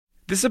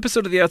This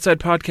episode of the Outside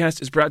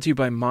Podcast is brought to you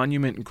by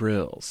Monument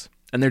Grills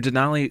and their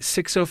Denali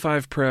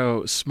 605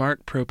 Pro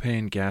Smart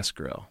Propane Gas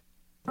Grill.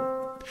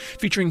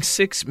 Featuring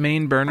 6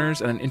 main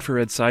burners and an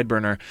infrared side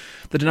burner,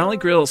 the Denali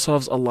grill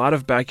solves a lot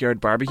of backyard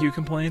barbecue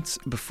complaints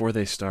before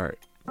they start.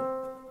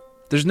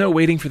 There's no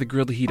waiting for the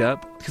grill to heat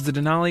up because the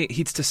Denali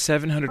heats to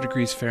 700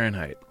 degrees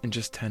Fahrenheit in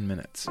just 10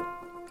 minutes.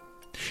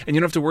 And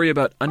you don't have to worry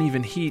about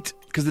uneven heat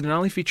because the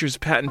Denali features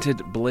patented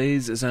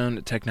Blaze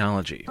Zone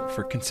technology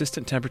for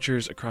consistent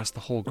temperatures across the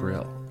whole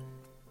grill.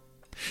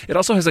 It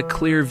also has a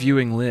clear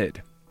viewing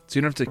lid, so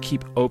you don't have to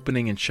keep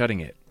opening and shutting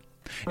it,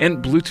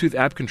 and Bluetooth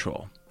app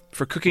control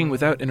for cooking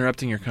without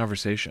interrupting your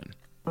conversation.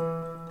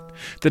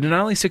 The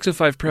Denali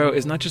 605 Pro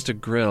is not just a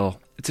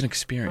grill, it's an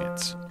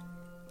experience.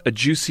 A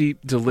juicy,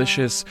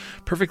 delicious,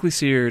 perfectly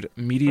seared,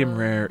 medium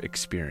rare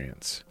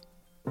experience.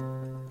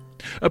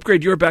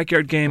 Upgrade your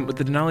backyard game with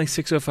the Denali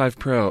 605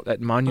 Pro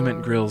at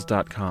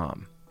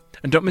monumentgrills.com.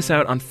 And don't miss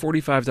out on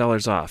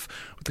 $45 off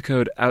with the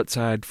code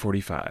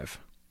OUTSIDE45.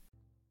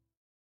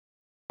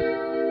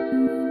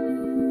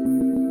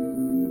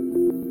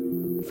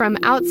 From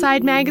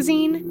Outside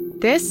Magazine,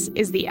 this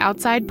is the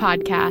Outside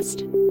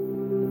Podcast.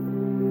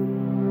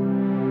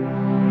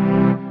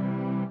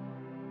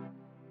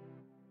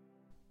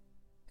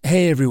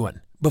 Hey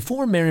everyone.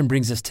 Before Marin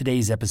brings us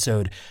today's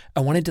episode,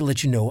 I wanted to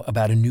let you know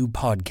about a new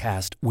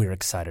podcast we're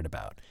excited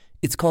about.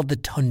 It's called The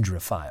Tundra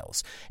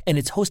Files, and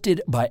it's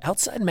hosted by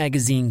Outside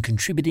Magazine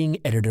contributing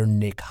editor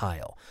Nick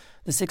Heil.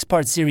 The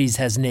 6-part series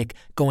has Nick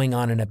going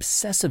on an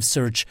obsessive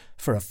search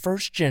for a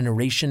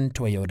first-generation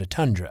Toyota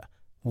Tundra.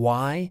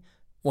 Why?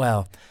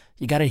 Well,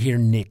 you gotta hear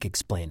Nick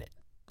explain it.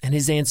 And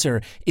his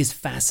answer is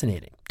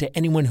fascinating to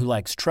anyone who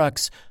likes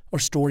trucks or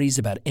stories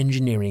about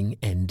engineering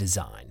and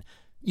design.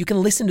 You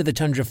can listen to the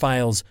Tundra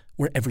Files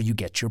wherever you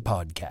get your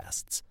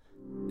podcasts.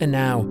 And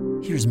now,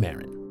 here's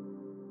Marin.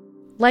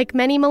 Like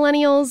many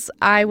millennials,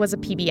 I was a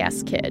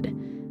PBS kid.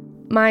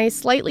 My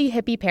slightly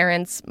hippie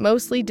parents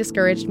mostly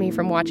discouraged me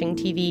from watching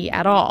TV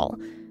at all.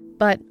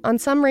 But on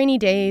some rainy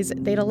days,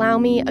 they'd allow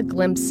me a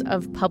glimpse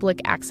of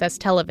public access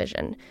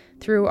television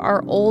through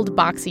our old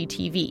boxy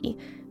TV,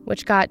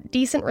 which got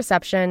decent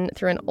reception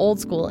through an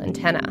old-school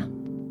antenna.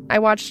 I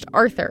watched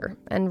Arthur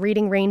and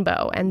Reading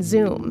Rainbow and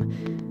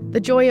Zoom, The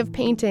Joy of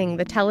Painting,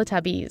 The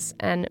Teletubbies,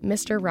 and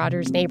Mr.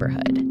 Rogers'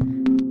 Neighborhood.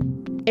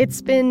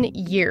 It's been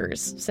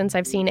years since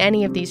I've seen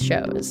any of these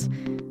shows,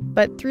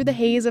 but through the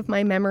haze of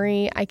my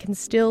memory, I can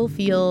still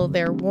feel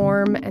their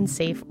warm and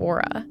safe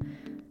aura.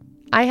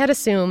 I had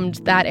assumed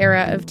that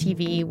era of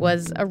TV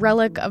was a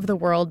relic of the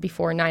world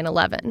before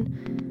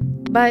 9/11.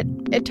 But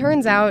it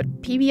turns out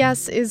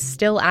PBS is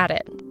still at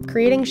it,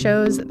 creating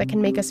shows that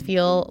can make us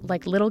feel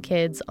like little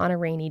kids on a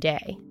rainy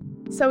day.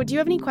 So do you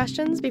have any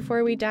questions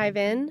before we dive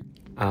in?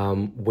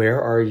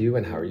 Where are you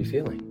and how are you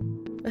feeling?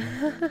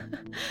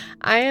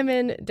 I am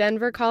in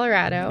Denver,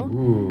 Colorado,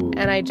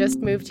 and I just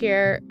moved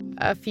here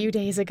a few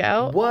days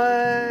ago.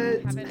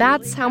 What?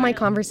 That's how my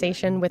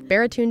conversation with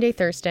Baratunde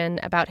Thurston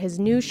about his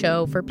new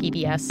show for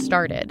PBS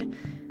started.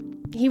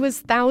 He was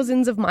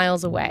thousands of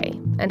miles away,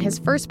 and his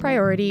first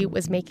priority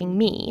was making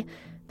me,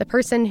 the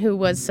person who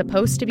was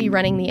supposed to be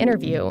running the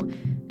interview,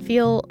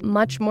 feel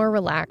much more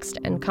relaxed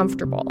and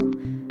comfortable.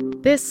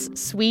 This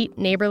sweet,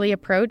 neighborly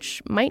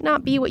approach might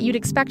not be what you'd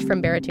expect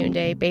from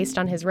Baratunde based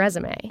on his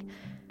resume.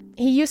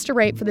 He used to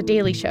write for The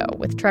Daily Show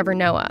with Trevor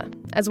Noah,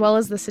 as well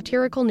as the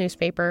satirical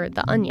newspaper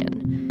The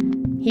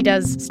Onion. He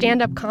does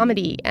stand-up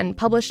comedy and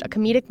published a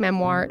comedic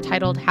memoir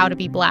titled How to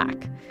Be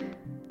Black.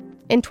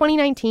 In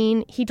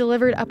 2019, he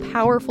delivered a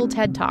powerful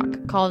TED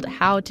Talk called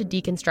How to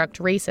Deconstruct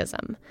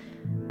Racism.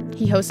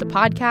 He hosts a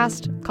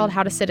podcast called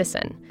How to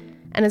Citizen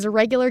and is a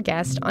regular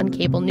guest on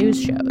cable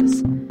news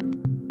shows.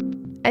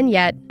 And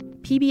yet,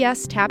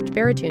 PBS tapped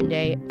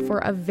Baratunde for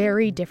a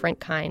very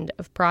different kind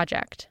of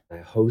project. I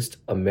host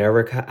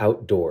America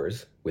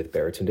Outdoors with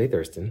Baratunde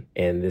Thurston,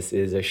 and this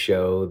is a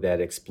show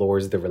that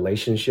explores the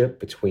relationship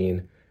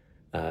between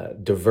a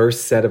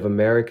diverse set of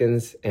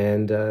Americans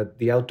and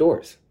the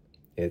outdoors.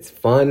 It's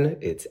fun,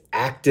 it's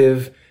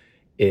active,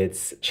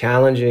 it's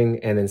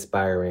challenging and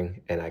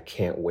inspiring, and I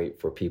can't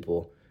wait for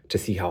people to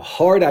see how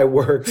hard I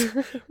worked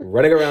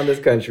running around this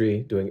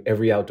country doing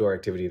every outdoor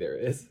activity there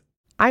is.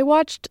 I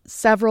watched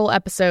several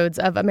episodes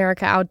of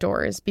America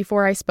Outdoors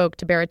before I spoke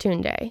to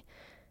Baratunde,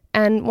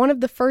 and one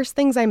of the first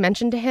things I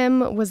mentioned to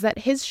him was that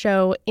his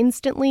show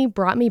instantly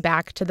brought me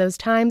back to those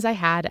times I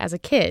had as a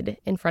kid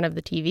in front of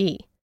the TV.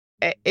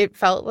 It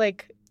felt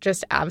like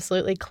just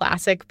absolutely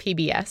classic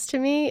PBS to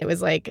me. It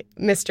was like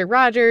Mr.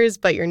 Rogers,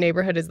 but your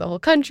neighborhood is the whole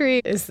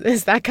country. Is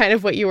that kind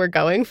of what you were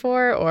going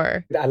for,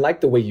 or? I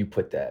like the way you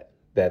put that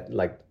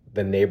like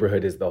the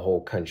neighborhood is the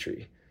whole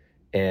country.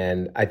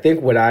 And I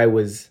think what I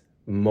was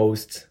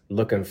most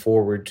looking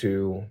forward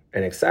to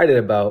and excited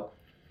about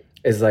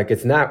is like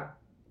it's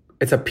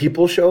a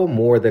people show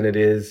more than it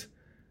is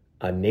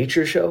a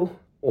nature show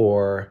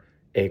or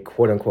a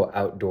quote-unquote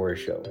outdoor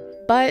show.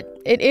 But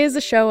it is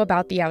a show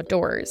about the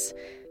outdoors.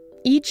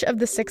 Each of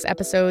the 6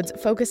 episodes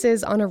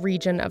focuses on a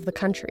region of the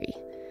country.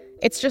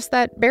 It's just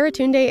that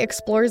Baratunde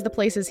explores the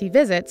places he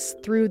visits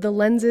through the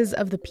lenses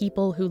of the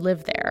people who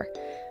live there.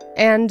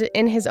 And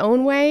in his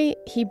own way,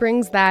 he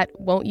brings that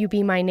won't you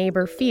be my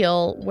neighbor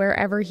feel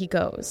wherever he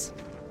goes.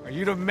 Are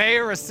you the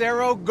mayor of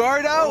Cerro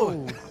Gordo?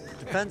 Oh,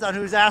 depends on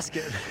who's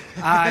asking.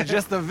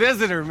 Just a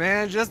visitor,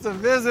 man, just a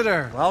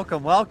visitor.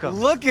 Welcome,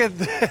 welcome. Look at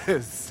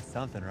this.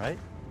 Something, right?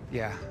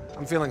 Yeah,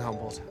 I'm feeling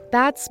humbled.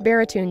 That's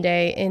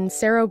Baratunde in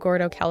Cerro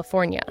Gordo,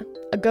 California,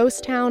 a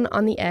ghost town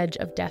on the edge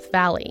of Death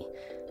Valley,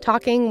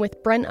 talking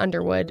with Brent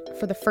Underwood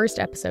for the first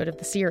episode of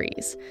the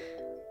series.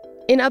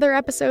 In other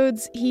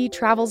episodes, he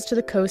travels to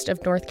the coast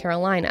of North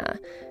Carolina,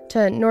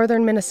 to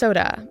northern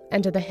Minnesota,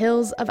 and to the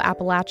hills of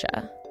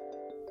Appalachia.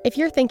 If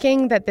you're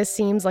thinking that this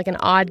seems like an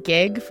odd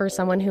gig for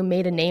someone who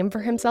made a name for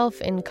himself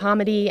in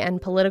comedy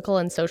and political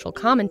and social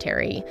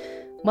commentary,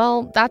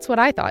 well, that's what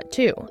I thought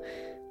too.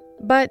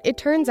 But it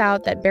turns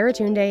out that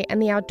Baratunde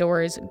and the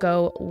outdoors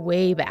go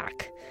way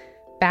back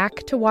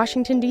to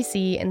Washington,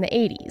 D.C. in the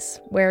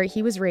 80s, where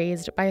he was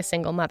raised by a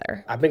single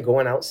mother. I've been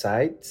going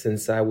outside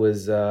since I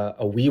was a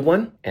wee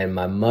one, and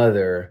my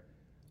mother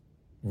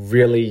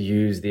really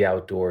used the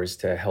outdoors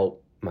to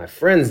help my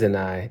friends and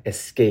I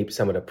escape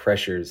some of the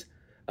pressures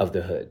of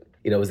the hood.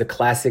 You know, it was a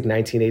classic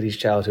 1980s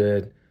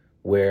childhood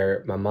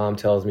where my mom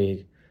tells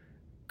me,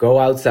 go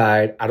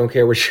outside, I don't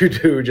care what you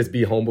do, just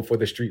be home before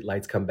the street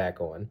lights come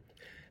back on,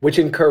 which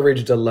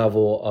encouraged a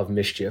level of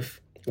mischief,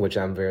 which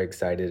I'm very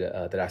excited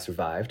that I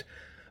survived.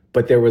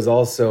 But there was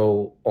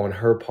also, on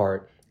her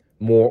part,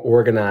 more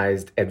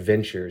organized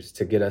adventures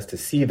to get us to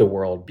see the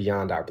world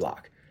beyond our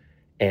block.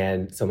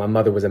 And so my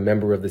mother was a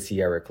member of the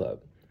Sierra Club.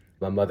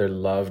 My mother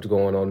loved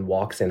going on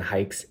walks and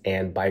hikes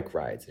and bike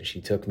rides. And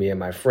she took me and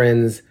my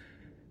friends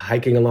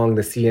hiking along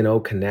the C&O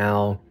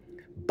Canal,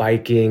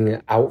 biking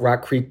out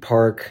Rock Creek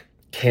Park,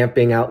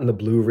 camping out in the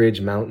Blue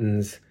Ridge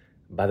Mountains.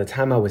 By the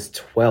time I was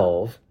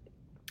 12,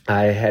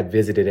 I had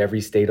visited every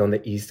state on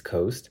the East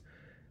Coast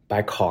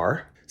by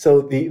car.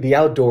 So the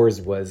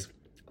outdoors was,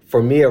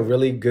 for me, a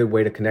really good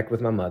way to connect with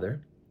my mother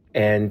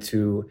and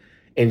to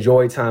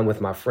enjoy time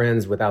with my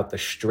friends without the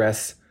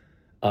stress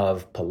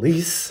of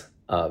police,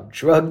 of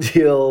drug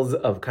deals,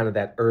 of kind of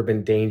that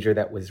urban danger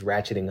that was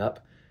ratcheting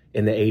up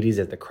in the 80s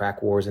as the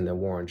crack wars and the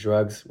war on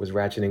drugs was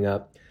ratcheting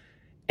up.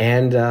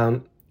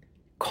 And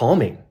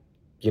calming,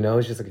 you know,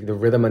 it's just like the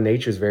rhythm of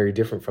nature is very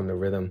different from the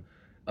rhythm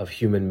of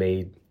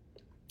human-made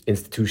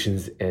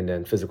institutions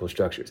and physical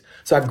structures.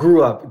 So I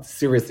grew up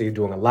seriously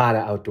doing a lot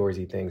of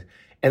outdoorsy things.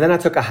 And then I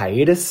took a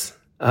hiatus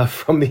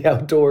from the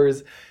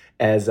outdoors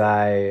as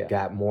I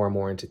got more and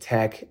more into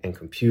tech and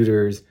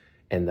computers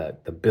and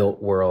the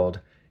built world.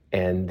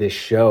 And this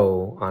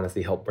show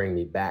honestly helped bring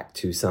me back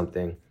to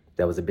something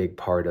that was a big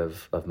part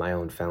of my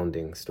own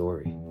founding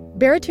story.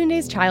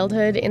 Baratunde's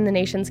childhood in the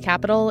nation's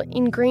capital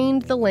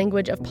ingrained the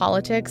language of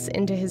politics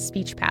into his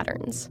speech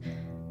patterns.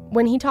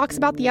 When he talks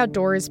about the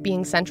outdoors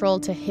being central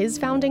to his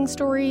founding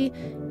story,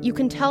 you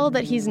can tell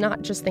that he's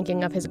not just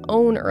thinking of his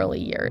own early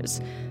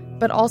years,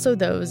 but also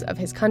those of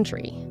his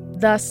country.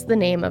 Thus the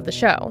name of the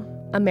show,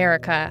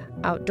 America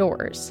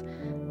Outdoors.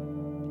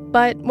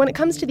 But when it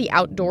comes to the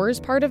outdoors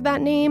part of that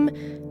name,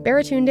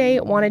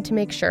 Baratunde wanted to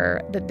make sure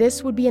that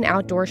this would be an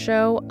outdoor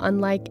show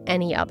unlike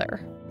any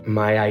other.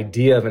 My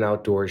idea of an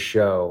outdoor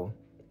show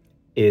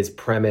is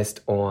premised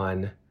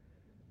on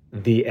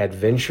the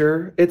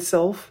adventure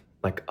itself,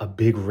 like a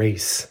big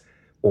race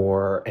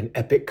or an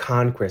epic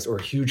conquest or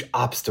a huge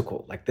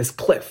obstacle, like this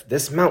cliff,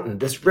 this mountain,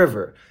 this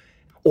river,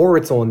 or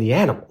it's on the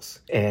animals.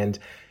 And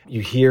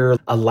you hear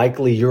a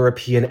likely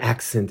European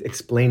accent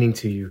explaining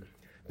to you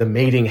the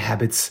mating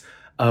habits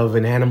of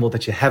an animal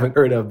that you haven't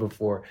heard of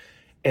before.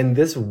 And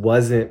this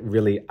wasn't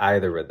really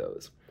either of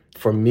those.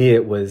 For me,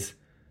 it was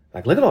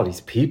like, look at all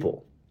these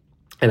people.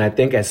 And I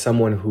think as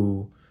someone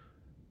who,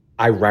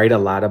 I write a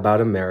lot about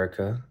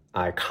America,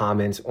 I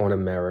comment on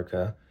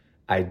America,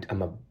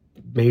 I'm a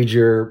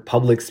major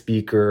public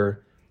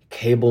speaker,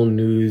 cable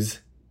news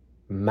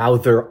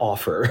mouther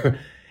offer.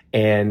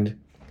 And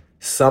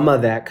some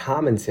of that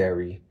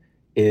commentary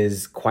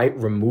is quite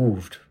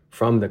removed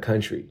from the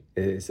country.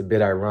 It's a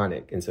bit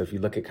ironic. And so if you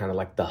look at kind of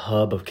like the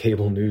hub of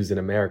cable news in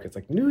America, it's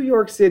like New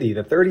York City,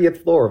 the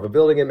 30th floor of a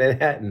building in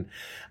Manhattan.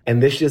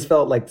 And this just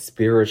felt like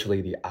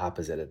spiritually the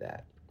opposite of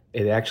that.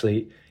 It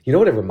actually, you know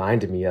what it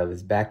reminded me of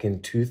is back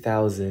in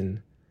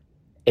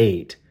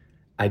 2008,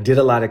 I did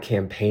a lot of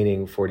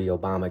campaigning for the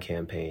Obama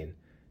campaign,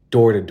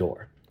 door to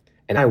door.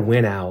 And I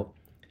went out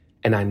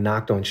and I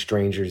knocked on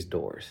strangers'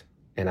 doors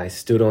and I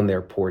stood on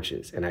their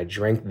porches and I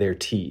drank their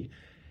tea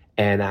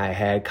and I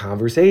had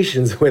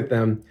conversations with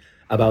them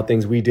about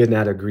things we did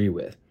not agree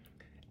with.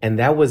 And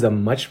that was a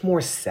much more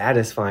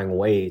satisfying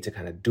way to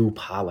kind of do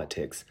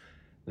politics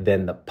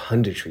than the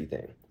punditry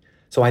thing.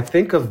 So I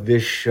think of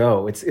this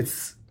show,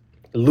 it's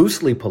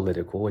loosely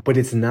political, but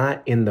it's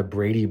not in the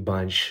Brady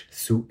Bunch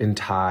suit and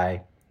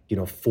tie,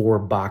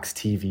 4-box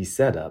TV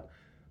setup.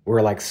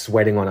 We're like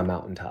sweating on a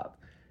mountaintop.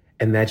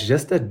 And that's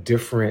just a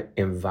different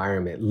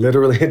environment,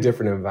 literally a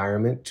different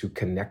environment to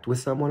connect with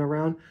someone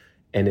around.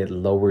 And it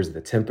lowers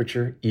the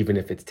temperature, even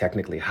if it's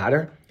technically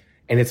hotter.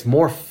 And it's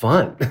more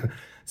fun.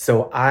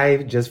 So I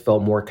just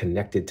felt more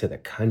connected to the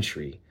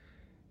country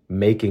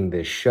making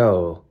this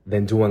show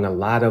than doing a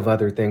lot of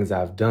other things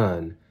I've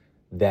done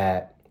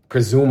that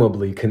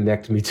presumably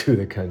connect me to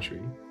the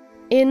country.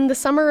 In the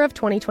summer of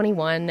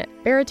 2021,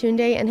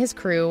 Baratunde and his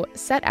crew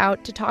set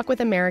out to talk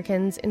with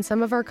Americans in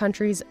some of our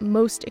country's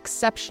most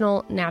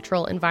exceptional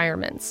natural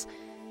environments.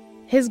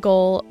 His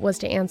goal was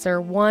to answer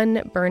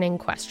one burning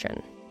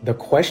question. The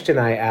question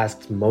I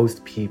asked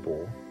most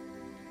people,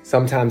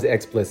 sometimes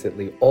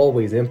explicitly,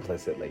 always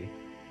implicitly,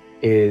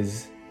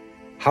 is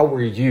how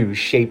were you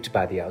shaped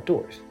by the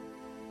outdoors?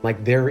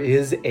 Like there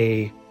is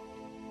a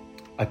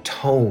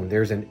tone,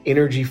 there's an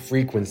energy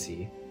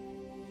frequency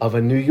of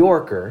a New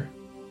Yorker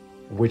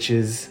which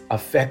is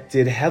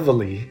affected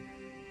heavily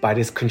by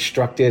this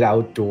constructed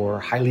outdoor,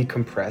 highly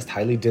compressed,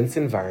 highly dense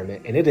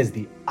environment, and it is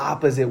the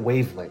opposite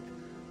wavelength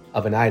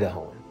of an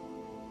Idahoan.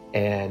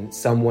 And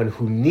someone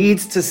who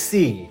needs to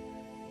see,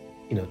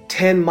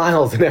 10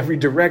 miles in every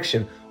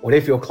direction or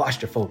they feel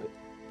claustrophobic.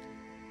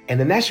 And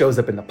then that shows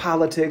up in the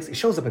politics, it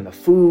shows up in the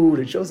food,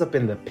 it shows up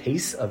in the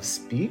pace of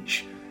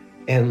speech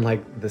and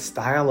like the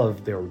style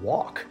of their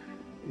walk.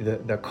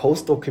 The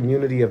coastal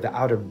community of the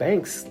Outer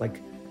Banks,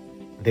 like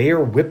they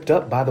are whipped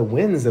up by the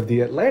winds of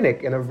the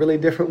Atlantic in a really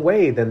different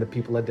way than the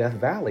people of Death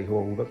Valley who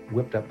are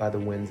whipped up by the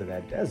winds of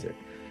that desert.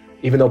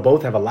 Even though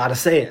both have a lot of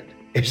sand,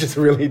 it's just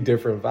really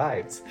different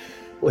vibes.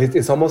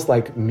 It's almost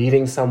like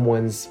meeting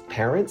someone's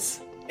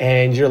parents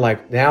and you're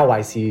like, now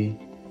I see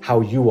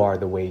how you are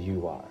the way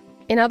you are.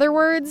 In other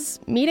words,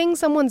 meeting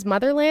someone's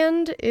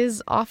motherland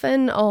is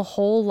often a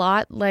whole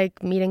lot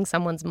like meeting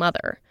someone's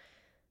mother.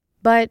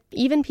 But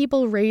even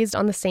people raised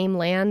on the same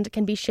land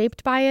can be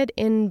shaped by it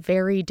in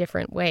very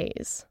different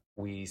ways.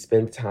 We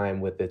spent time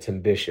with the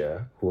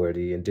Timbisha, who are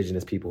the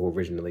indigenous people who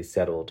originally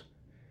settled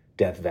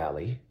Death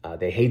Valley.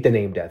 They hate the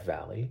name Death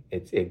Valley.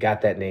 It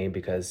got that name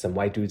because some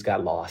white dudes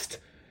got lost.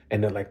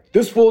 And they're like,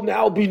 this will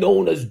now be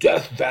known as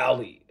Death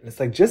Valley. And it's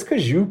like, just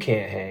because you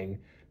can't hang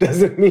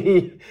doesn't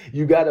mean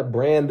you got to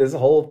brand this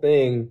whole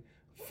thing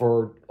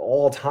for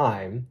all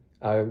time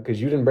because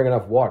you didn't bring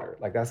enough water.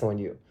 Like, that's on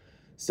you.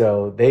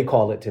 So they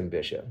call it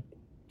Timbisha.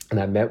 And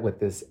I met with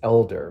this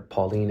elder,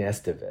 Pauline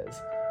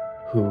Estevez,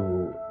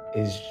 who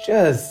is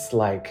just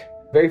like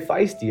very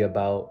feisty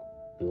about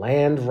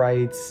land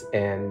rights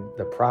and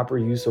the proper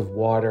use of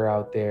water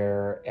out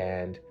there.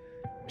 And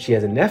she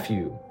has a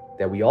nephew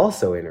that we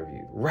also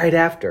interviewed right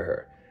after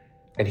her.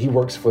 And he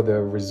works for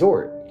the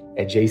resort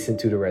adjacent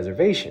to the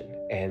reservation.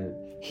 And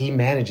he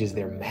manages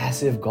their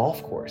massive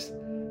golf course.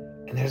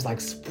 And there's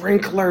like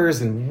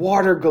sprinklers and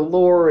water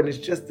galore. And it's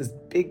just this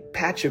big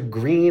patch of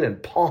green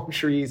and palm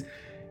trees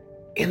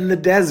in the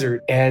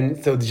desert.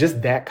 And so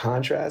just that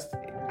contrast,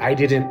 I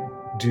didn't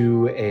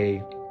do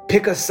a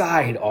pick a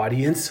side,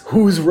 audience,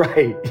 who's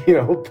right,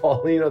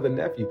 Pauline or the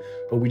nephew,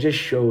 but we just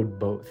showed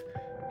both.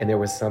 And there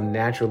was some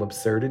natural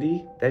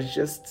absurdity that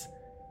just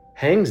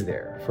hangs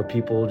there for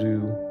people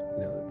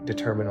to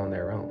determine on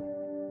their own.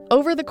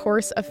 Over the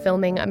course of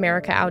filming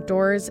America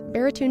Outdoors,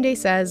 Baratunde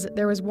says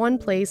there was one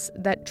place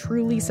that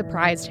truly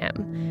surprised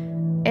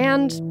him.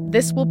 And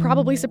this will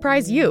probably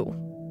surprise you.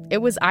 It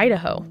was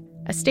Idaho,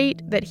 a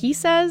state that he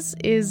says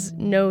is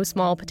no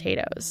small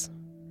potatoes.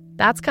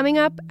 That's coming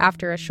up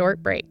after a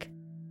short break.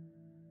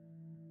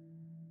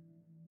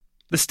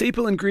 The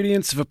staple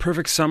ingredients of a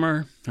perfect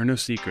summer are no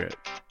secret.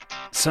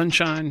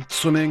 Sunshine,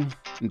 swimming,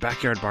 and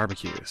backyard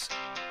barbecues.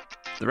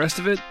 The rest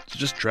of it is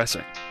just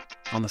dressing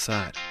on the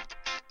side.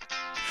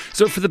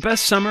 So for the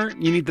best summer,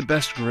 you need the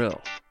best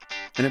grill.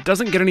 And it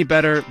doesn't get any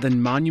better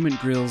than Monument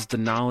Grill's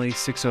Denali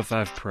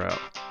 605 Pro.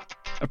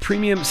 A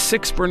premium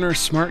 6-burner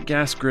smart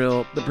gas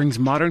grill that brings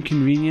modern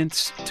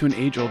convenience to an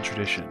age-old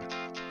tradition.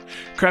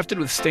 Crafted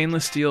with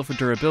stainless steel for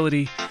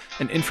durability,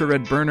 an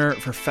infrared burner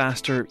for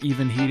faster,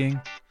 even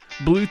heating,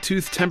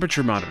 Bluetooth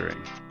temperature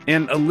monitoring,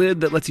 and a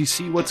lid that lets you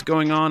see what's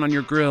going on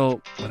your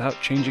grill without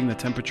changing the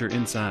temperature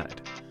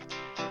inside.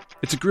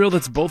 It's a grill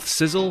that's both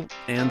sizzle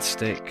and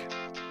steak.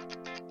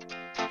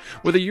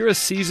 Whether you're a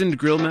seasoned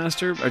grill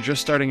master or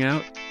just starting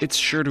out, it's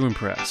sure to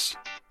impress.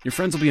 Your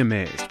friends will be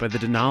amazed by the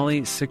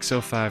Denali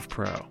 605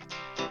 Pro.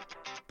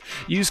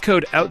 Use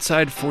code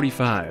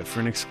OUTSIDE45 for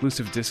an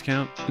exclusive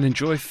discount and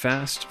enjoy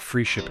fast,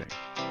 free shipping.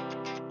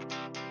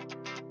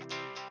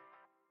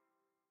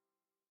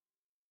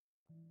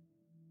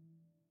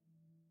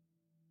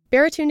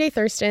 Baratunde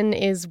Thurston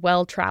is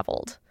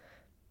well-traveled.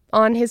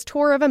 On his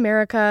tour of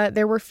America,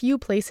 there were few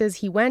places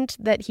he went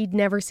that he'd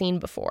never seen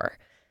before.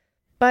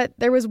 But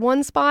there was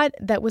one spot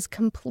that was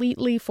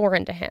completely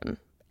foreign to him,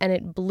 and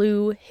it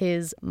blew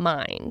his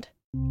mind.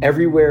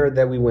 Everywhere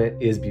that we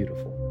went is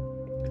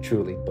beautiful,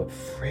 truly. But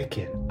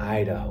freaking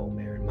Idaho,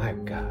 man, my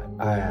God.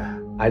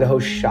 Idaho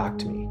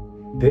shocked me.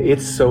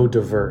 It's so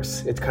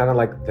diverse. It's kind of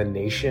like the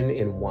nation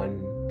in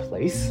one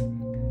place.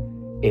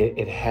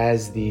 It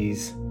has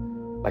these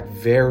like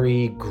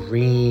very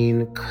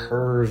green,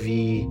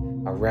 curvy,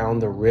 around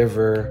the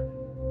river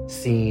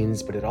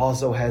scenes, but it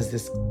also has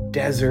this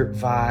desert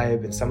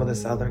vibe in some of the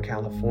Southern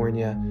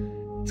California.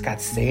 It's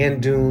got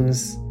sand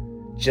dunes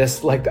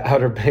just like the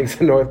Outer Banks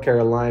of North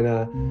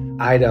Carolina,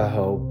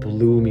 Idaho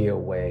blew me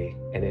away.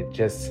 And it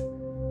just,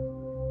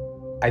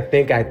 I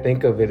think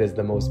of it as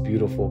the most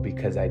beautiful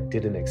because I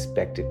didn't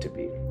expect it to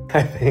be.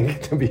 I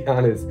think, to be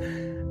honest,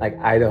 like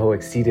Idaho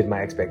exceeded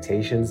my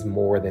expectations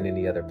more than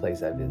any other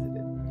place I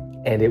visited.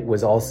 And it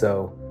was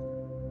also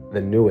the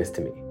newest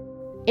to me.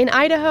 In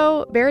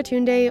Idaho,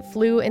 Baratunde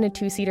flew in a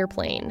 2-seater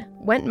plane,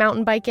 went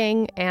mountain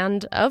biking,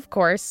 and, of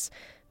course,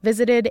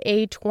 visited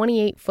a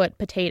 28-foot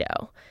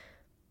potato.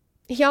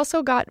 He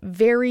also got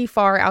very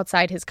far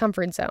outside his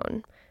comfort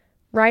zone,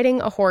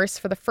 riding a horse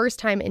for the first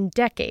time in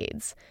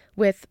decades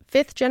with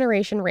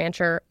 5th-generation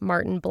rancher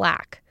Martin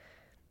Black.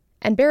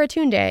 And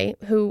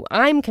Baratunde, who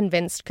I'm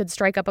convinced could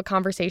strike up a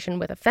conversation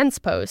with a fence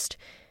post,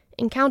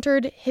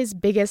 encountered his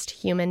biggest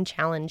human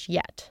challenge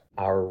yet.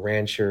 Our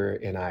rancher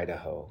in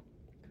Idaho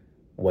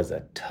was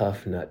a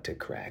tough nut to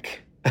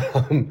crack.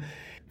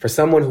 For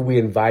someone who we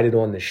invited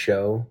on the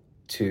show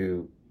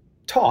to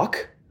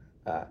talk,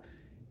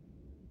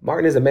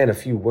 Martin is a man of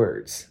few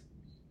words.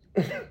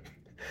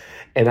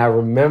 And I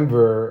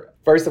remember,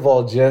 first of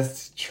all,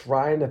 just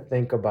trying to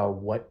think about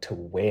what to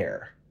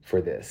wear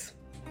for this.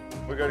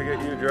 We got to get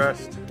you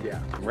dressed.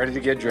 Yeah, I'm ready to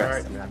get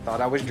dressed. Right. I mean, I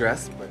thought I was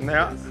dressed, but...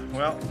 Yeah,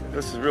 well,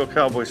 this is real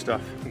cowboy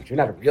stuff. You're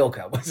not a real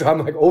cowboy, so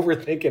I'm like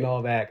overthinking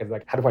all that, because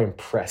like, how do I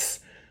impress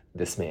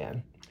this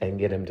man and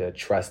get him to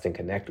trust and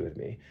connect with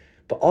me?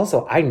 But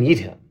also, I need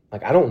him.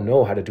 Like, I don't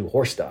know how to do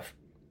horse stuff.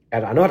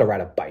 And I know how to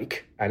ride a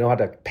bike. I know how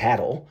to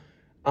paddle.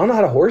 I don't know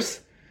how to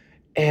horse.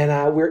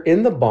 And we're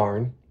in the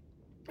barn,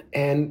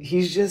 and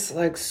he's just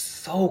like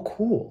so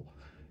cool.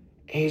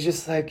 And he's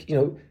just like, you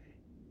know,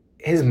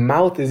 his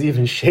mouth is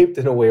even shaped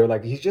in a way where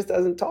like he just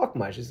doesn't talk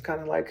much. It's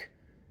kind of like,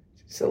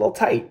 just a little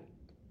tight.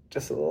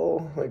 Just a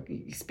little, like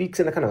he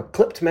speaks in a kind of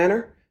clipped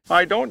manner.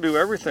 I don't do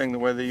everything the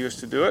way they used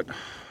to do it.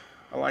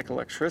 I like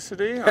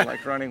electricity. I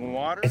like running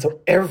water. And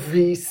so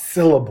every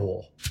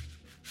syllable,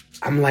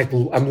 I'm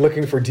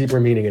looking for deeper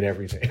meaning in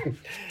everything.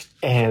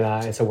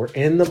 And so we're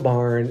in the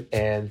barn,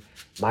 and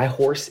my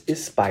horse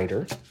is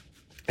Spider.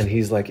 And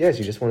he's like, yes,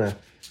 you just want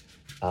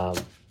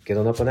to get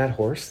on up on that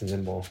horse, and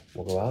then we'll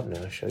go out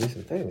and show you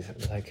some things.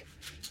 And I'm like,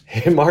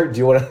 hey, Mark, do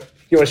you want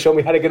to show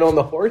me how to get on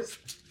the horse?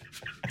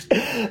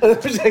 And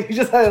he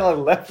just had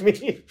left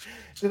me.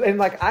 And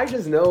like, I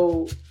just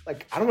know,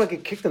 like, I don't want to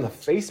get kicked in the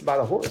face by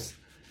the horse.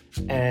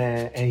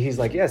 And he's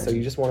like, yeah, so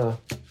you just want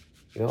to,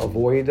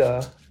 avoid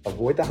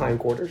the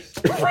hindquarters,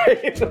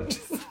 right? I'm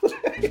just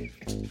like,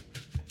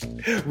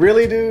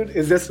 really, dude?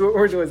 Is this what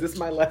we're doing? Is this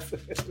my lesson?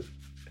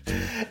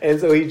 And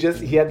so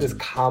he had this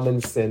common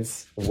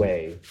sense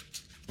way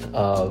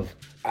of,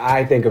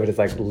 I think of it as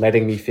like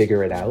letting me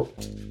figure it out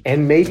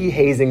and maybe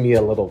hazing me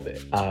a little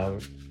bit.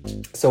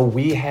 So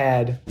we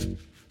had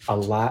a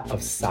lot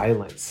of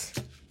silence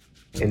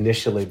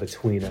initially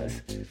between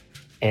us.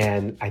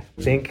 And I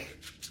think,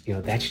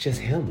 that's just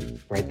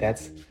him, right?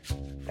 That's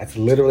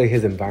literally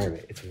his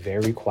environment. It's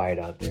very quiet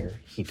out there.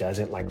 He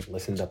doesn't like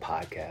listen to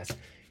podcasts.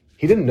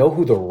 He didn't know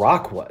who The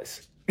Rock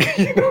was.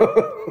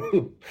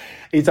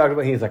 He talked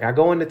about, he's like, I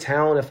go into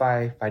town if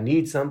I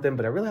need something,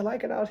 but I really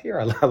like it out here.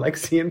 I like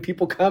seeing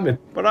people coming.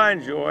 But I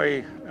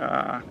enjoy,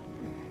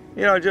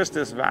 just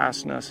this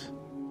vastness.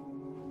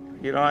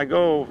 I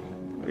go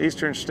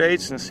eastern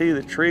states and see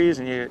the trees,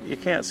 and you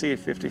can't see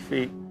 50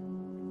 feet.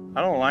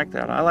 I don't like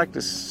that. I like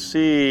to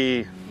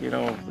see,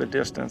 the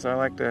distance. I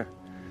like to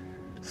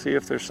see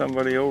if there's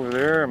somebody over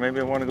there, or maybe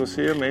I want to go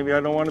see him. Maybe I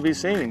don't want to be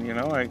seen,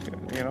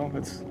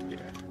 it's...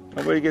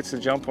 Nobody gets to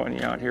jump on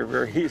you out here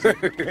very easily.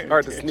 It's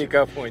hard to sneak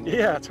up on you.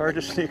 Yeah, it's hard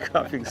to sneak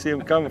up. You can see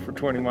them coming for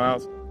 20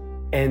 miles.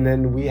 And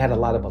then we had a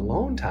lot of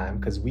alone time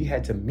because we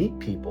had to meet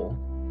people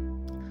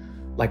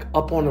like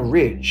up on a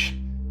ridge.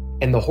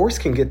 And the horse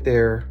can get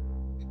there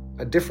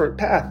a different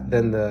path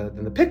than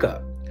the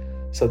pickup.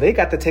 So they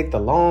got to take the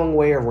long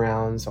way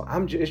around. So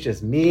it's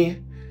just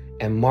me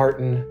and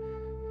Martin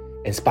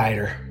and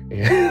Spider.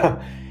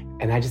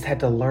 And I just had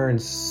to learn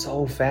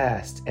so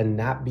fast and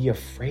not be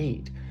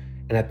afraid.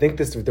 And I think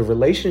the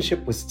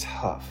relationship was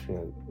tough.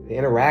 The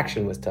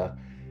interaction was tough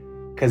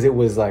because it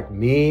was like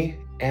me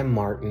and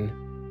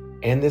Martin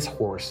and this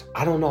horse.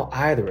 I don't know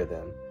either of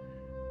them,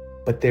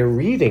 but they're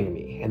reading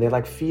me and they're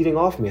like feeding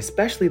off me,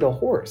 especially the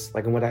horse.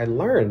 Like, what I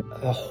learned,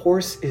 a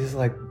horse is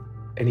like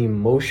an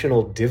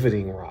emotional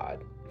divoting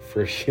rod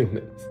for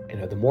humans.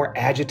 The more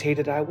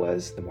agitated I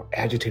was, the more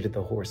agitated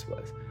the horse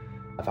was.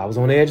 If I was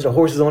on edge, the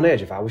horse was on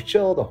edge. If I was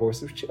chill, the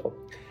horse was chill.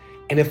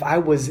 And if I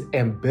was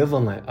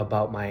ambivalent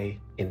about my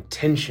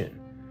intention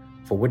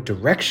for what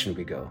direction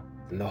we go,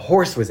 then the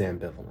horse was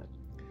ambivalent.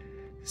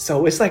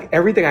 So it's like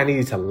everything I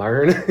needed to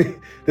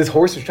learn, this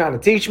horse was trying to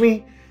teach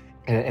me,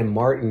 and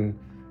Martin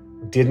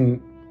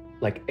didn't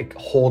like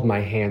hold my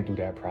hand through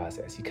that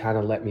process. He kind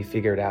of let me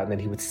figure it out, and then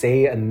he would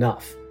say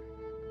enough,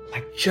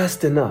 like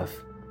just enough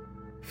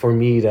for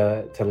me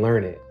to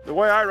learn it. The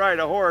way I ride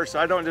a horse,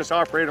 I don't just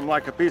operate them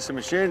like a piece of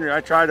machinery.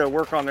 I try to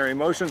work on their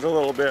emotions a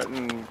little bit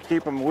and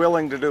keep them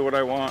willing to do what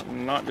I want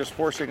and not just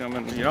forcing them.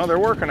 And they're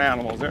working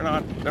animals. They're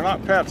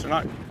not pets. They're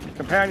not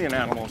companion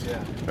animals.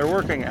 Yeah. They're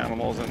working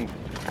animals. And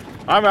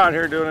I'm out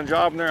here doing a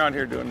job and they're out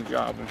here doing a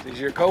job. These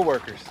are your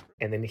coworkers.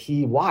 And then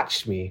he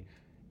watched me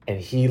and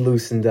he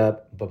loosened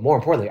up, but more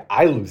importantly,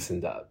 I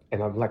loosened up.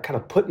 And I'm like kind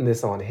of putting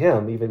this on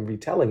him, even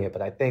retelling it.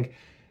 But I think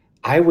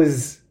I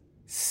was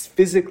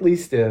physically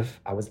stiff.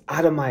 I was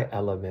out of my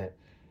element.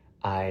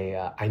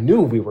 I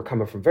knew we were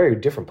coming from very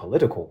different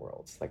political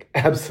worlds. Like,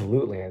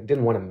 absolutely. I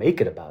didn't want to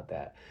make it about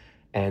that.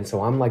 And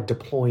so I'm like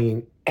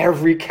deploying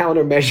every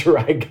countermeasure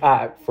I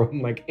got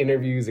from like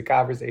interviews and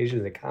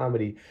conversations and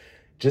comedy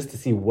just to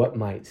see what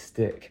might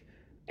stick.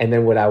 And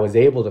then what I was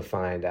able to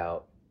find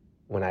out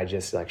when I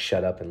just like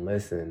shut up and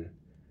listen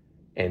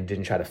and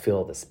didn't try to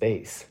fill the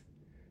space,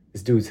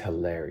 this dude's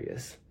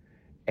hilarious.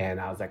 And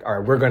I was like, all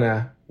right,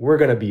 we're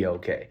gonna be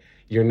okay.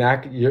 You're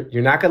not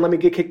gonna let me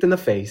get kicked in the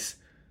face,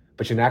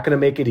 but you're not gonna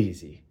make it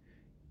easy.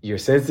 Your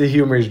sense of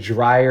humor is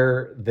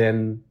drier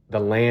than the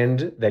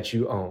land that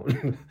you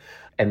own.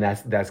 And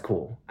that's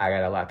cool. I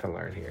got a lot to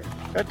learn here.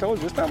 I told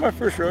you, it's not my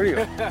first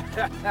rodeo.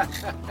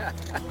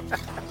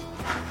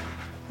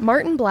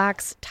 Martin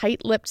Black's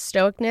tight-lipped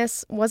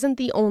stoicness wasn't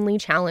the only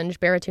challenge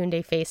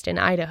Baratunde faced in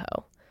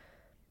Idaho.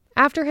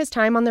 After his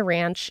time on the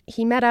ranch,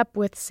 he met up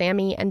with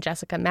Sammy and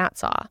Jessica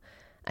Matsaw,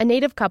 a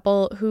native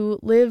couple who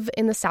live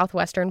in the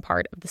southwestern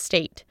part of the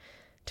state,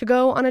 to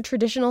go on a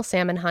traditional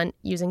salmon hunt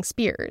using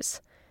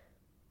spears.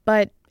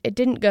 But it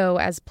didn't go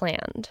as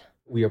planned.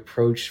 We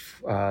approached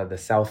the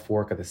South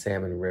Fork of the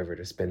Salmon River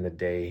to spend the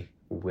day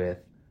with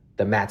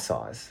the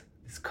Matsaws,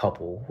 this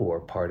couple who are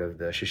part of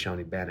the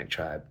Shoshone-Bannock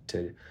tribe,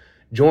 to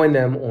join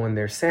them on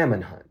their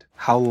salmon hunt.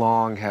 How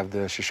long have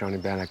the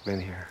Shoshone-Bannock been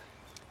here?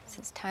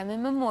 Since time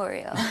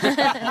immemorial.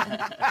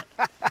 I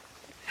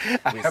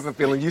have a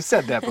feeling you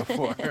said that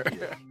before.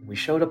 We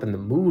showed up and the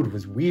mood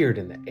was weird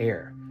in the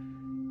air.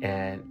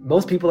 And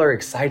most people are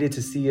excited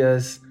to see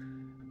us.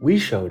 We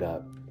showed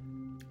up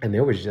and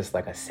there was just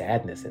like a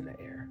sadness in the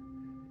air.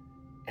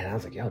 And I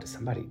was like, yo, did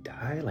somebody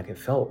die? Like, it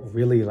felt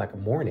really like a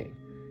mourning.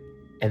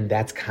 And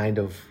that's kind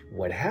of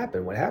what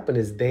happened. What happened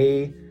is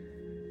they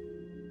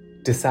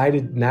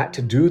decided not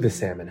to do the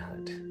salmon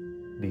hunt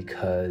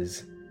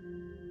because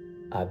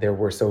there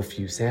were so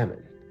few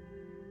salmon.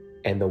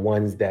 And the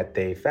ones that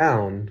they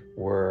found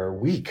were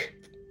weak.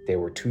 They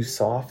were too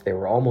soft. They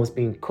were almost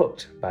being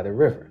cooked by the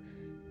river.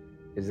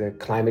 It's a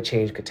climate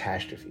change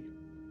catastrophe.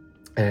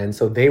 And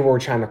so they were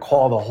trying to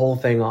call the whole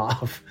thing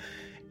off.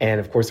 And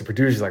of course, the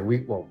producers like,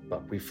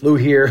 we flew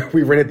here,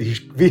 we rented these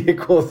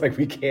vehicles, like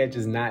we can't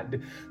just not,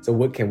 so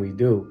what can we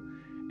do?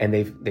 And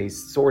they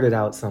sorted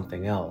out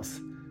something else.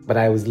 But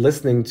I was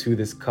listening to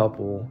this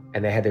couple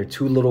and they had their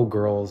 2 little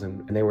girls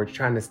and they were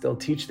trying to still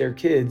teach their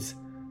kids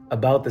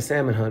about the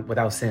salmon hunt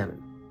without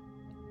salmon,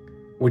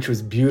 which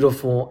was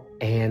beautiful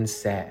and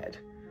sad.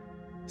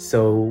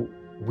 So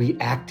we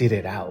acted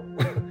it out.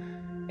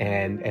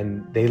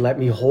 and they let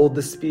me hold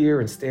the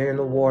spear and stare in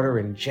the water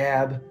and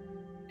jab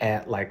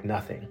at like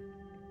nothing.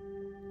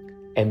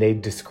 And they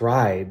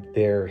described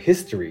their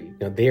history. You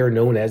know, they are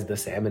known as the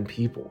salmon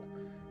people.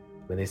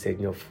 When they said,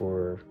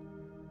 for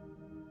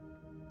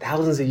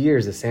thousands of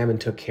years, the salmon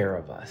took care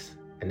of us.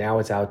 And now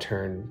it's our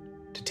turn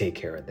to take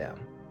care of them.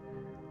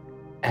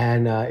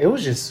 And it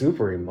was just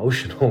super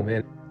emotional,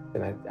 man.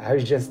 And I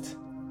was just,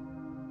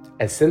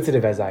 as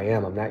sensitive as I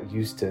am, I'm not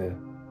used to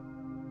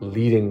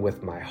leading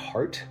with my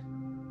heart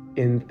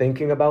in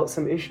thinking about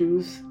some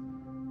issues.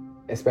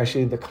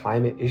 Especially the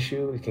climate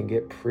issue, it can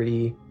get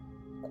pretty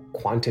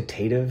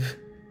quantitative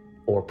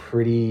or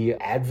pretty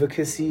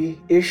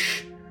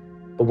advocacy-ish.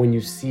 But when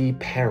you see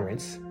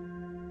parents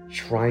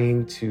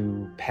trying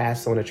to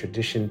pass on a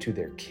tradition to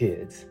their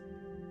kids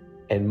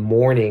and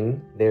mourning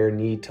their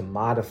need to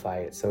modify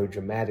it so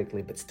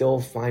dramatically, but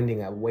still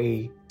finding a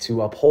way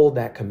to uphold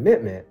that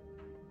commitment,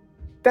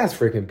 that's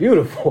freaking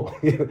beautiful.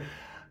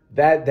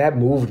 That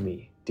moved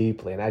me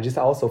deeply. And I just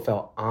also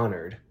felt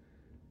honored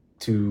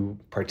to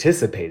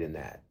participate in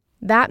that.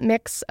 That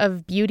mix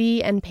of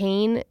beauty and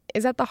pain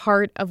is at the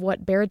heart of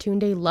what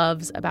Baratunde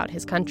loves about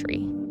his country.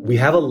 We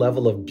have a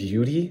level of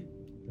beauty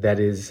that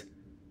is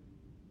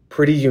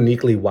pretty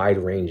uniquely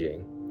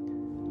wide-ranging.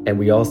 And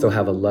we also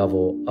have a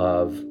level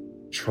of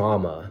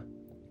trauma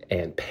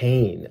and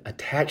pain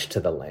attached to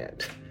the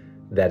land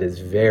that is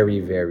very,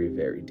 very,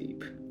 very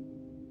deep.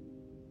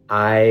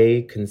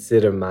 I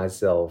consider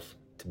myself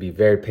to be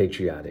very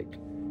patriotic.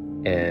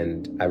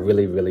 And I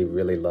really, really,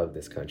 really love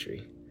this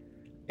country.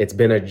 It's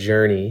been a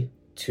journey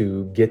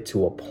to get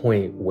to a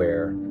point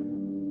where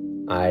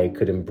I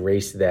could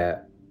embrace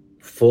that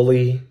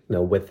fully,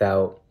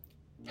 without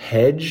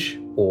hedge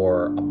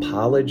or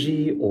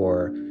apology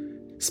or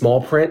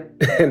small print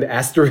and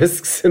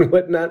asterisks and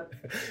whatnot,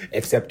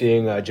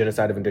 accepting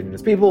genocide of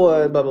indigenous people,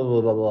 blah, blah,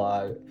 blah, blah,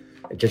 blah,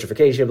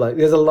 gentrification.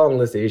 There's a long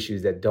list of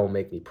issues that don't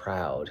make me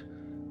proud.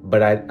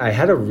 But I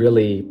had a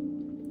really,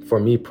 for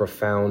me,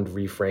 profound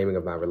reframing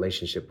of my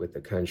relationship with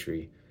the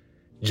country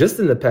just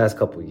in the past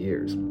couple of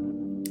years.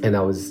 And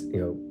I was,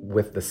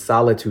 with the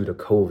solitude of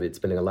COVID,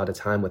 spending a lot of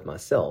time with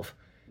myself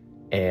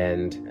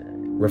and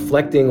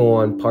reflecting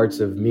on parts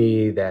of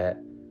me that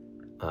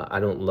I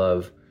don't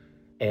love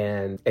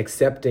and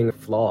accepting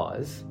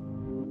flaws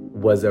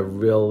was a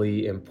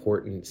really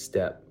important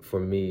step for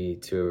me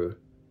to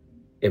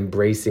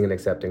embracing and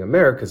accepting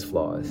America's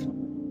flaws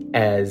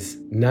as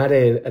not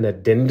an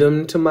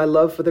addendum to my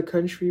love for the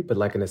country, but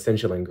like an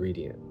essential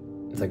ingredient.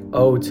 It's like,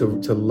 oh,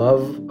 to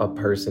love a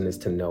person is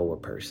to know a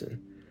person.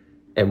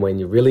 And when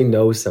you really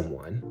know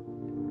someone,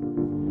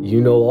 you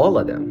know all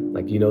of them.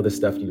 Like, you know the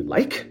stuff you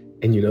like,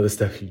 and you know the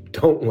stuff you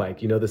don't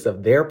like. You know the stuff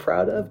they're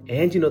proud of,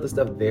 and you know the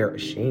stuff they're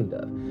ashamed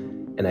of.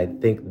 And I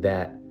think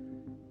that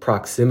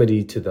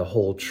proximity to the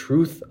whole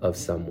truth of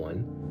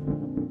someone,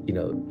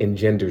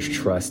 engenders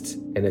trust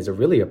and is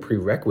really a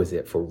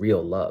prerequisite for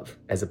real love,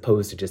 as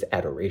opposed to just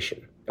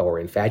adoration or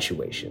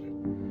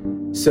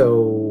infatuation.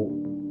 So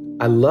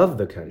I love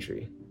the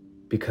country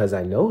because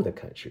I know the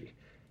country,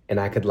 and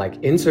I could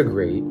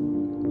integrate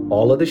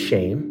all of the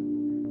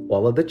shame,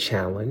 all of the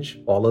challenge,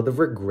 all of the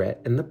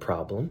regret and the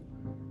problem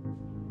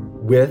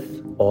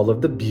with all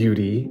of the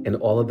beauty and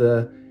all of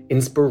the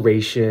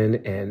inspiration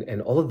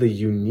and all of the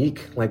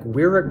unique,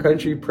 we're a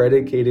country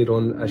predicated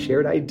on a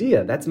shared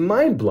idea. That's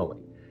mind-blowing.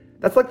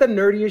 That's the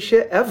nerdiest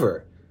shit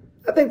ever.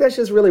 I think that's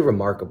just really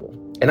remarkable.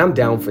 And I'm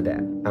down for that.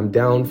 I'm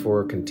down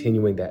for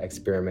continuing that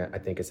experiment. I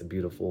think it's a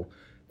beautiful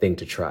thing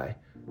to try.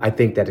 I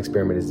think that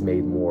experiment is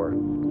made more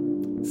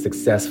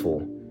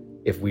successful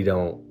if we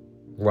don't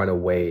run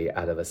away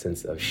out of a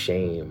sense of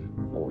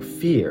shame or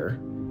fear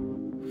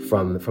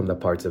from the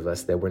parts of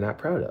us that we're not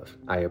proud of.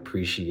 I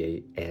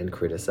appreciate and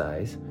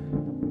criticize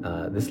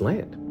this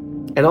land.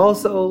 And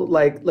also,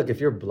 look, if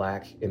you're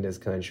Black in this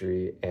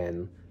country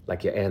and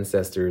your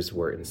ancestors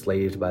were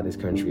enslaved by this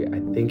country, I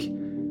think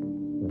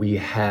we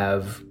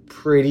have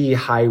pretty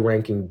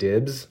high-ranking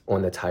dibs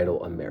on the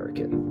title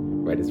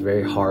American, right? It's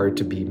very hard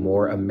to be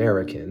more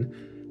American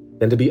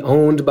than to be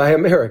owned by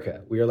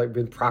America. We are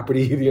been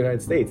property of the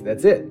United States.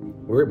 That's it.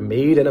 We're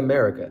made in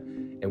America,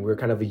 and we're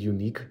kind of a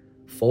unique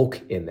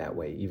folk in that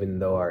way. Even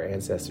though our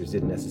ancestors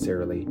didn't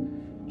necessarily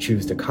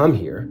choose to come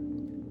here,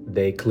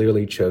 they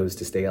clearly chose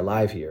to stay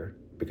alive here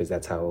because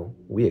that's how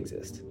we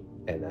exist.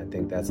 And I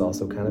think that's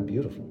also kind of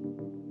beautiful.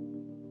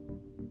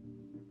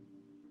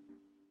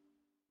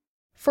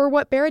 For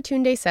what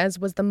Baratunde says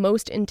was the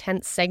most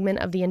intense segment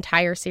of the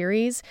entire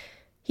series,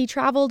 he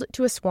traveled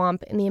to a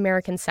swamp in the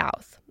American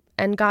South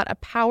and got a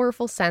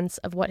powerful sense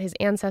of what his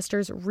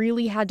ancestors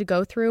really had to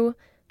go through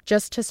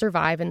just to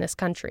survive in this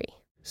country.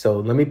 So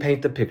let me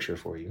paint the picture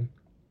for you.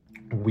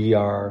 We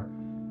are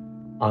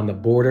on the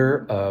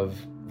border of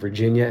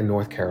Virginia and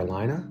North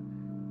Carolina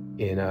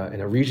in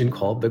a region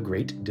called the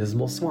Great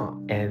Dismal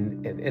Swamp.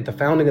 And at the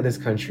founding of this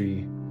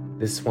country,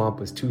 this swamp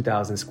was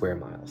 2,000 square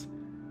miles.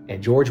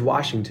 And George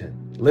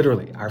Washington,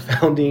 literally our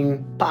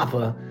founding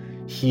papa,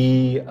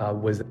 he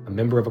was a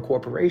member of a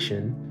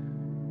corporation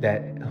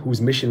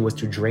whose mission was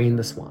to drain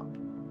the swamp.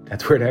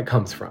 That's where that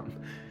comes from.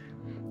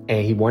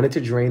 And he wanted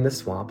to drain the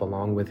swamp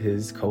along with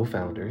his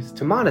co-founders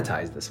to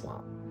monetize the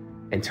swamp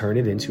and turn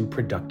it into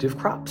productive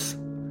crops,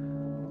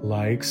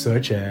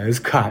 such as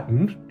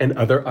cotton and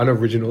other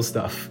unoriginal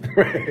stuff.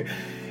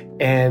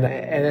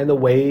 And the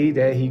way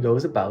that he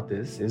goes about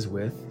this is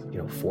with,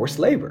 forced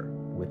labor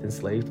with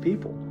enslaved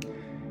people.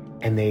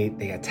 And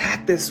they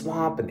attack this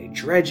swamp and they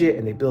dredge it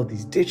and they build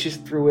these ditches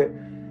through it.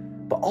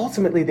 But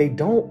ultimately, they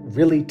don't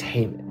really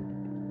tame it.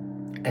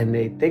 And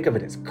they think of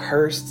it as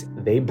cursed.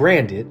 They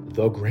brand it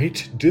the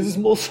Great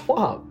Dismal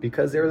Swamp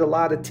because there's a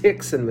lot of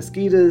ticks and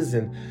mosquitoes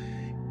and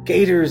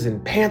gators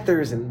and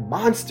panthers and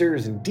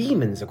monsters and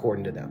demons,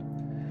 according to them.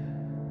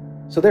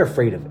 So they're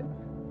afraid of it.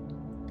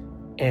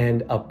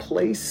 And a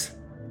place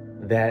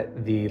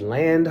that the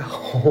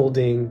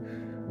land-holding,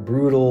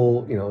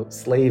 brutal,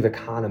 slave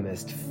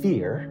economists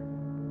fear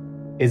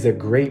is a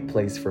great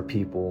place for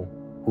people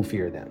who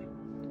fear them.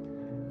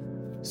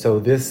 So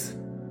this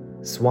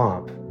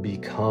swamp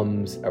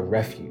becomes a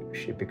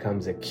refuge. It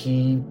becomes a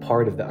key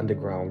part of the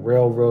Underground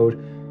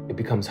Railroad. It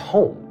becomes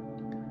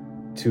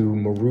home to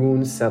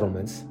maroon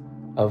settlements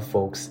of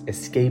folks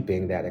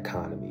escaping that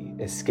economy,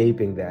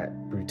 escaping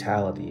that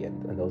brutality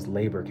and those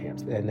labor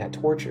camps and that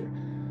torture.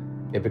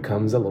 It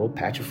becomes a little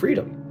patch of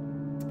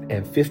freedom.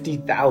 And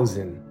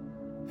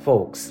 50,000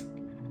 folks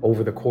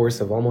over the course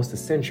of almost a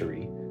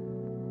century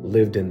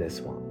lived in this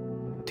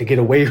swamp to get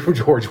away from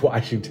George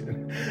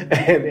Washington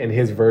and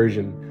his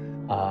version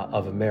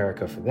of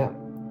America for them.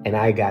 And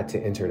I got to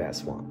enter that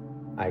swamp.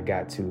 I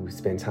got to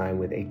spend time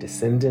with a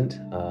descendant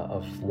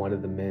of one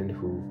of the men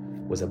who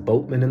was a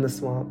boatman in the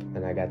swamp,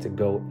 and I got to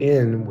go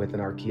in with an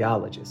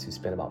archaeologist who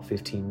spent about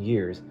 15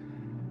 years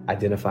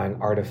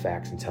identifying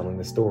artifacts and telling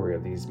the story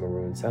of these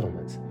maroon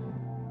settlements.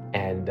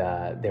 And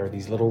there are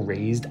these little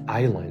raised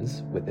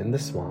islands within the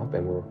swamp,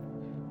 and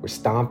we're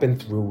stomping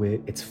through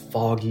it. It's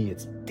foggy,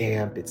 it's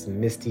damp, it's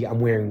misty.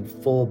 I'm wearing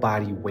full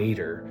body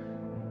waders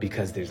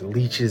because there's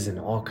leeches and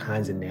all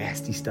kinds of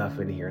nasty stuff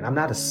in here. And I'm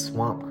not a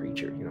swamp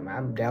creature,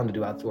 I'm down to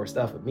do outdoor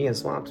stuff, but me and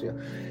swamps,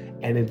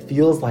 And it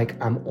feels like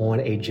I'm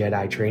on a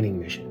Jedi training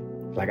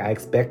mission. I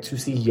expect to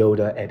see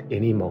Yoda at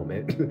any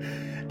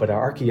moment. But our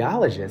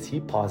archaeologist,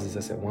 he pauses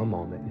us at one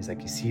moment. He's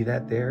like, you see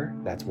that there?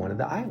 That's one of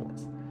the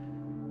islands.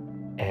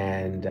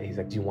 And he's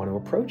like, do you want to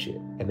approach it?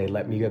 And they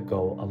let me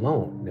go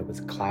alone. And it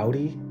was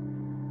cloudy,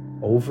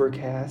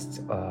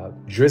 overcast,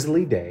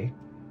 drizzly day.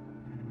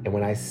 And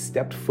when I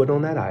stepped foot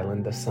on that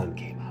island, the sun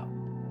came out.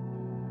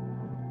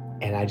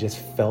 And I just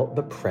felt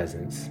the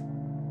presence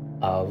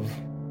of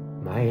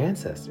my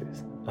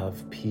ancestors,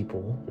 of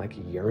people like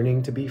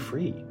yearning to be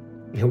free.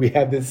 You know, we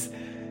have this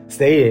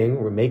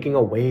saying, we're making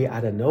a way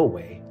out of no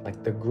way.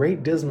 Like the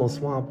Great Dismal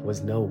Swamp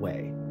was no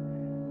way.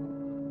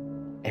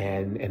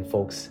 And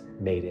folks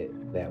made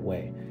it that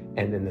way.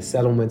 And then the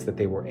settlements that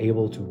they were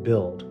able to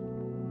build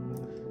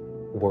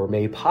were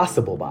made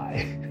possible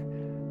by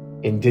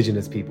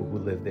indigenous people who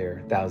lived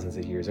there thousands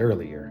of years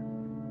earlier,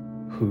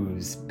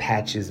 whose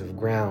patches of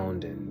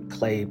ground and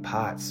clay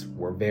pots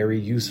were very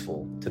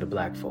useful to the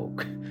Black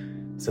folk.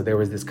 So there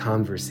was this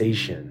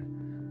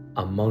conversation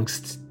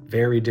amongst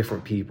very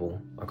different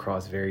people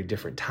across very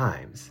different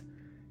times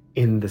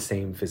in the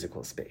same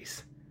physical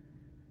space.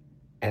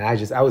 And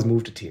I was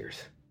moved to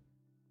tears.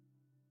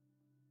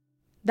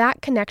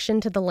 That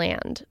connection to the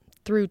land,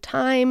 through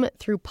time,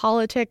 through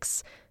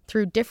politics,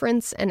 through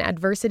difference and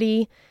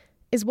adversity,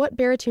 is what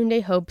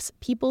Baratunde hopes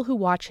people who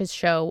watch his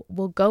show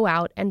will go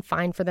out and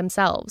find for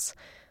themselves.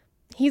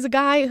 He's a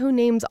guy who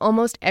names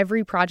almost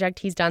every project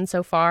he's done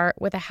so far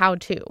with a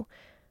how-to.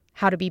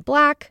 How to be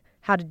Black,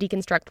 how to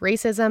deconstruct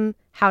racism,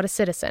 how to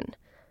citizen.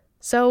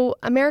 So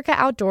America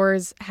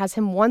Outdoors has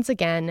him once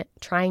again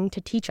trying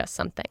to teach us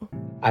something.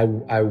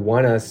 I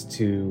want us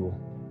to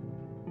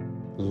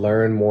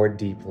learn more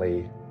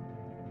deeply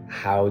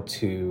how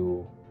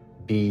to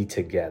be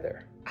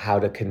together, how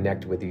to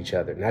connect with each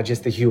other, not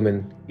just the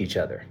human, each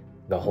other,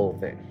 the whole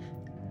thing.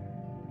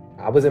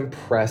 I was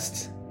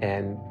impressed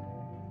and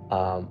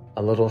a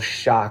little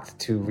shocked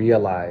to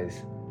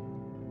realize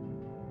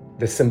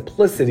the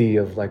simplicity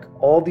of like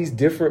all these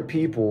different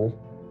people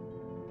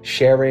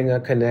sharing a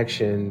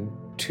connection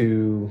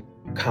to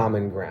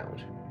common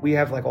ground. We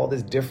have like all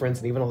this difference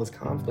and even all this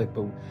conflict,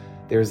 but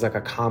there's like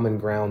a common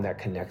ground that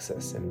connects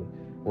us, and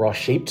we're all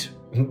shaped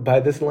by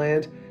this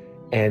land,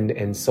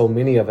 and so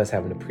many of us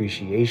have an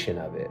appreciation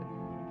of it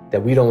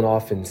that we don't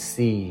often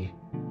see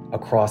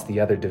across the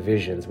other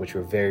divisions, which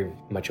we're very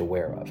much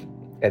aware of.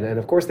 And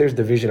of course, there's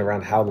division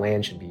around how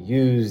land should be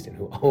used and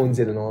who owns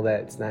it and all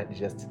that. It's not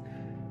just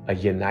a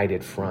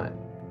united front,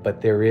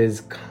 but there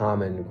is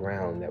common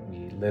ground that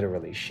we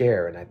literally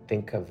share. And I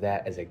think of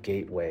that as a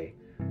gateway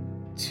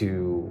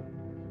to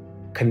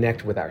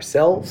connect with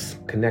ourselves,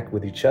 connect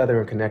with each other,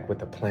 and connect with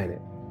the planet.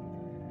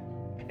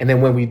 And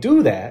then when we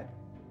do that,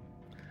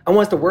 I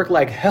want us to work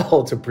like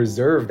hell to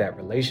preserve that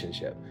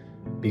relationship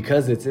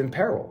because it's in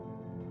peril,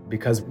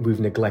 because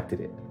we've neglected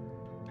it.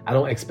 I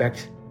don't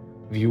expect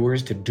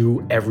viewers to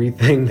do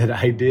everything that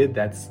I did.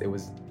 It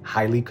was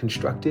highly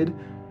constructed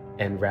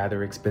and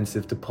rather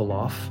expensive to pull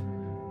off.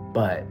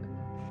 But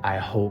I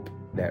hope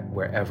that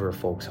wherever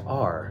folks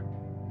are,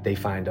 they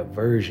find a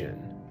version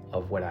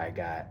of what I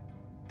got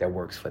that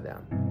works for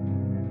them.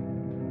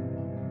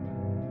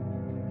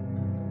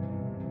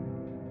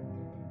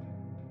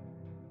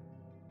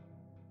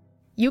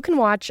 You can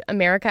watch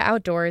America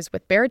Outdoors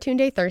with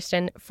Baratunde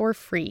Thurston for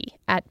free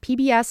at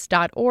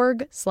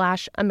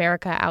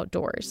pbs.org/America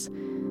Outdoors.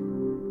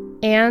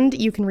 And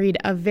you can read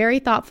a very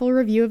thoughtful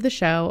review of the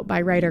show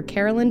by writer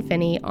Carolyn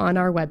Finney on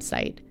our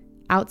website,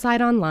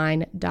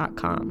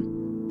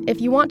 outsideonline.com.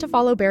 If you want to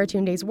follow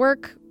Baratunde's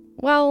work,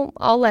 well,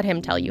 I'll let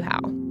him tell you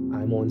how.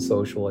 I'm on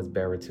social as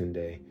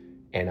Baratunde,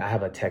 and I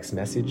have a text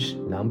message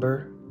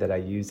number that I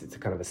use. It's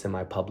kind of a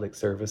semi-public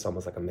service,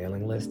 almost like a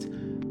mailing list.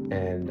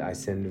 And I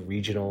send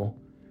regional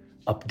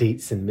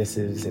updates and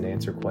missives and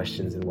answer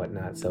questions and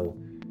whatnot. So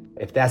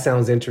if that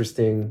sounds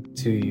interesting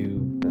to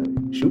you,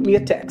 shoot me a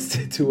text,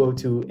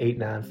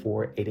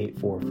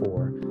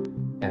 202-894-8844.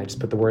 And I just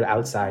put the word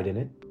outside in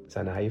it, so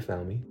I know how you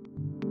found me.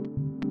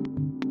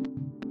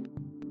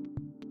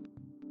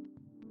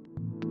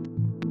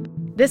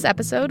 This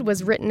episode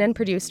was written and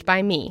produced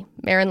by me,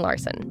 Maren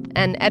Larson,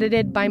 and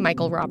edited by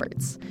Michael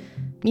Roberts.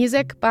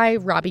 Music by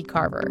Robbie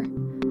Carver.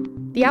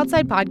 The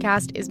Outside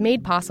Podcast is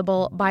made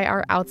possible by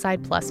our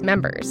Outside Plus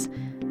members.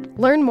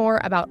 Learn more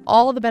about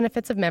all the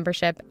benefits of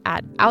membership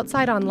at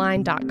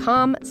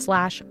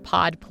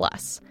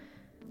outsideonline.com/podplus.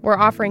 We're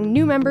offering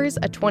new members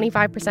a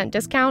 25%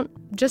 discount.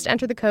 Just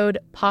enter the code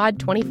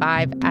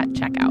POD25 at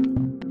checkout.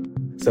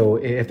 So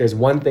if there's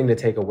one thing to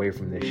take away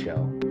from this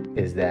show,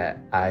 is that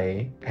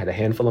I had a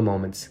handful of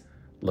moments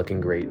looking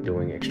great,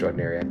 doing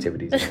extraordinary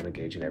activities I want to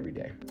engage in every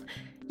day.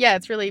 Yeah,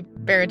 it's really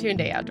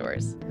Baratunde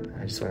Outdoors.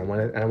 I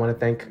want to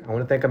thank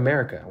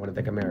America. I want to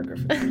thank America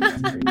for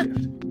this great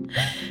gift.